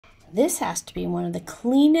This has to be one of the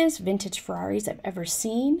cleanest vintage Ferraris I've ever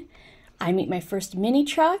seen. I meet my first mini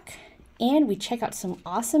truck, and we check out some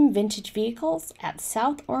awesome vintage vehicles at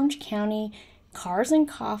South Orange County Cars and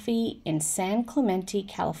Coffee in San Clemente,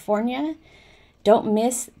 California. Don't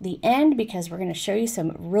miss the end because we're going to show you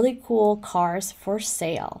some really cool cars for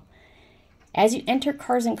sale. As you enter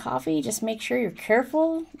Cars and Coffee, just make sure you're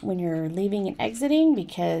careful when you're leaving and exiting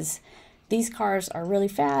because these cars are really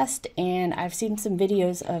fast and I've seen some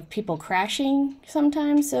videos of people crashing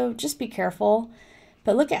sometimes, so just be careful.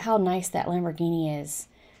 But look at how nice that Lamborghini is.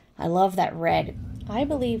 I love that red. I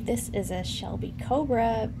believe this is a Shelby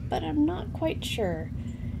Cobra, but I'm not quite sure.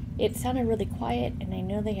 It sounded really quiet, and I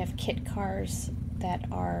know they have kit cars that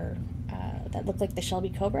are that look like the Shelby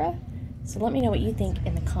Cobra. So let me know what you think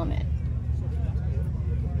in the comment.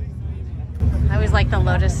 I always like the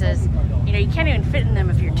Lotuses. You know, you can't even fit in them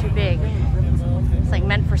if you're too big. It's like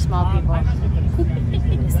meant for small people.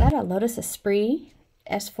 Is that a Lotus Esprit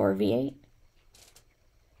S4 V8?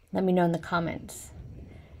 Let me know in the comments.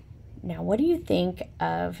 Now, what do you think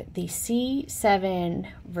of the C7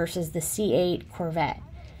 versus the C8 Corvette?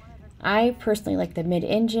 I personally like the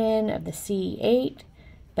mid-engine of the C8,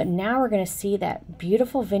 but now we're going to see that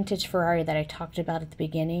beautiful vintage Ferrari that I talked about at the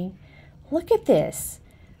beginning. Look at this.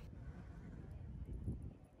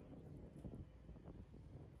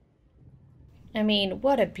 I mean,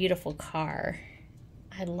 what a beautiful car.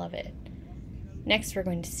 I love it. Next, we're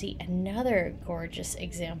going to see another gorgeous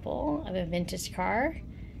example of a vintage car.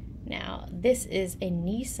 Now, this is a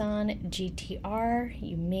Nissan GTR.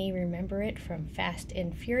 You may remember it from Fast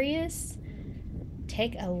and Furious.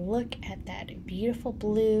 Take a look at that beautiful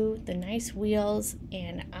blue, the nice wheels,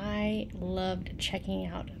 and I loved checking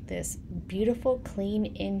out this beautiful clean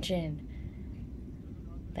engine.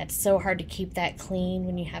 That's so hard to keep that clean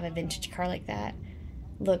when you have a vintage car like that.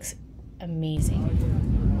 Looks amazing.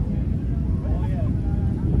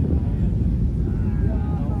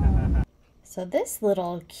 So this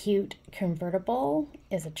little cute convertible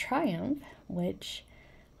is a Triumph, which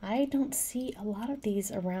I don't see a lot of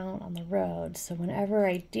these around on the road. So whenever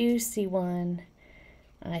I do see one,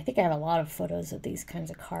 I think I have a lot of photos of these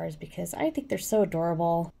kinds of cars because I think they're so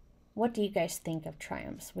adorable. What do you guys think of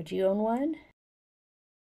Triumphs? Would you own one?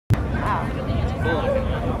 Wow.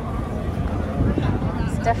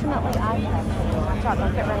 It's definitely eye-catching. Watch out,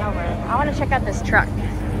 don't get run over. I want to check out this truck.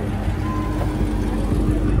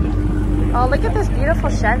 Oh, look at this beautiful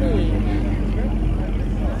Chevy.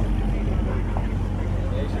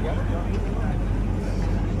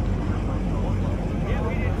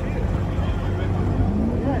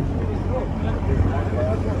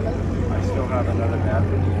 I still have another map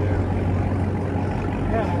in here.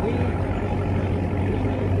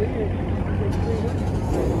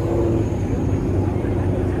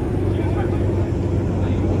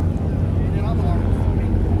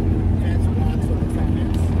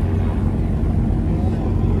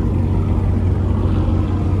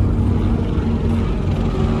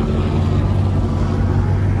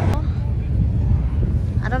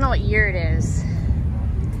 I don't know what year it is.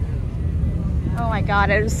 Oh my god,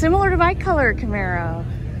 it was similar to my color Camaro.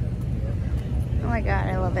 Oh my god,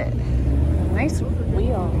 I love it. Nice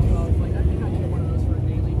wheel.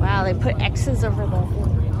 Wow, they put X's over the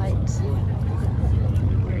lights.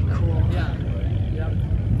 Very cool.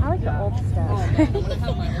 I like the old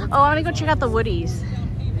stuff. Oh, I want to go check out the Woodies.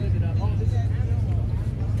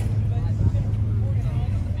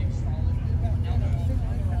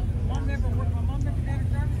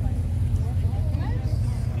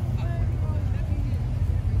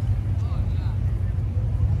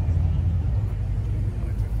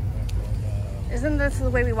 Isn't this the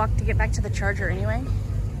way we walk to get back to the Charger anyway?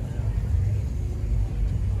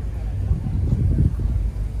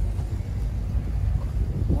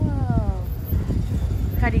 Whoa.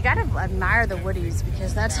 God, you gotta admire the Woodies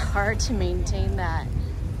because that's hard to maintain that,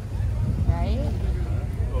 right?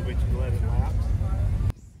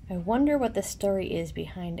 I wonder what the story is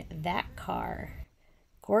behind that car.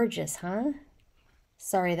 Gorgeous, huh?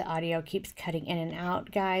 Sorry the audio keeps cutting in and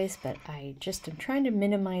out, guys, but I just am trying to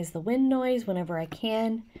minimize the wind noise whenever I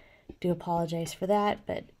can. Do apologize for that,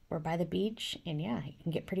 but we're by the beach, and yeah, it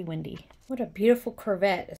can get pretty windy. What a beautiful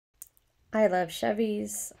Corvette. I love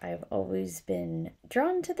Chevys. I've always been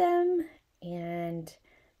drawn to them, and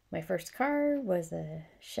my first car was a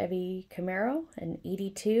Chevy Camaro, an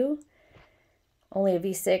 82. Only a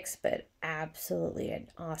V6, but absolutely an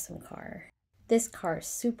awesome car. This car is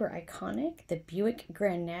super iconic, the Buick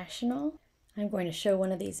Grand National. I'm going to show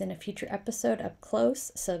one of these in a future episode up close,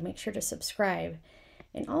 so make sure to subscribe.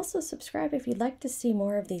 And also subscribe if you'd like to see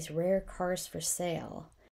more of these rare cars for sale.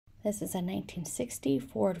 This is a 1960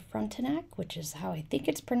 Ford Frontenac, which is how I think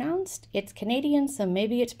it's pronounced. It's Canadian, so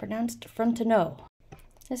maybe it's pronounced Frontenac.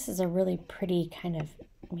 This is a really pretty kind of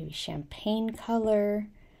maybe champagne color.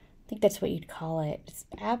 I think that's what you'd call it. It's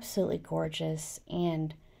absolutely gorgeous,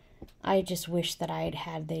 and I just wish that I had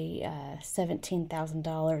had the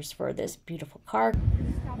 $17,000 for this beautiful car.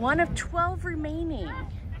 One of 12 remaining.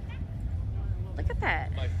 Look at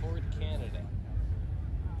that. My Ford Canada.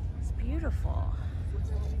 It's beautiful.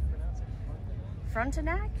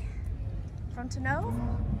 Frontenac? Frontenac?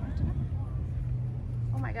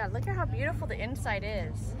 Oh my god, look at how beautiful the inside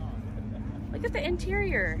is. Look at the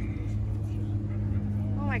interior.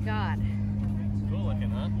 Oh my god. It's cool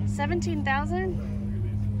looking, huh? 17,000?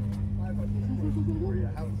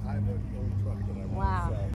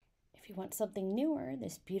 Wow. If you want something newer,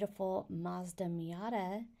 this beautiful Mazda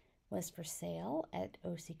Miata was for sale at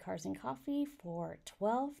OC Cars and Coffee for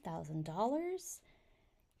 $12,000.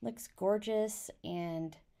 Looks gorgeous,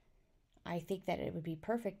 and I think that it would be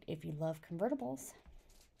perfect if you love convertibles.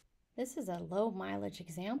 This is a low mileage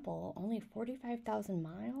example, only 45,000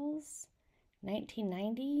 miles,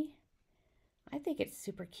 1990. I think it's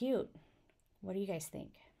super cute. What do you guys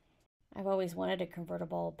think? I've always wanted a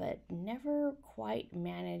convertible, but never quite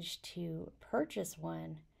managed to purchase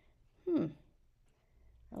one.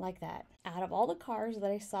 I like that. Out of all the cars that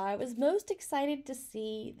I saw, I was most excited to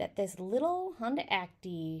see that this little Honda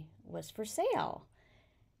Acti was for sale.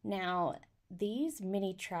 Now, these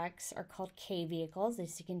mini trucks are called K vehicles.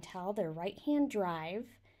 As you can tell, they're right-hand drive,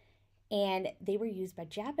 and they were used by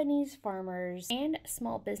Japanese farmers and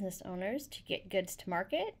small business owners to get goods to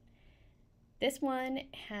market. This one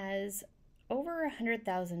has over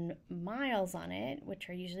 100,000 miles on it, which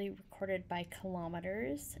are usually recorded by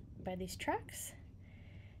kilometers by these trucks.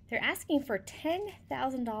 They're asking for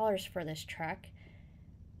 $10,000 for this truck.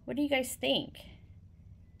 What do you guys think?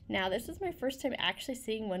 Now, this is my first time actually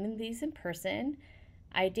seeing one of these in person.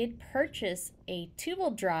 I did purchase a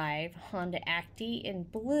two-wheel drive Honda Acti in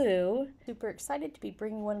blue. Super excited to be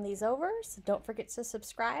bringing one of these over, so don't forget to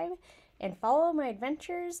subscribe and follow my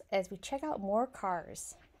adventures as we check out more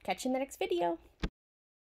cars. Catch you in the next video.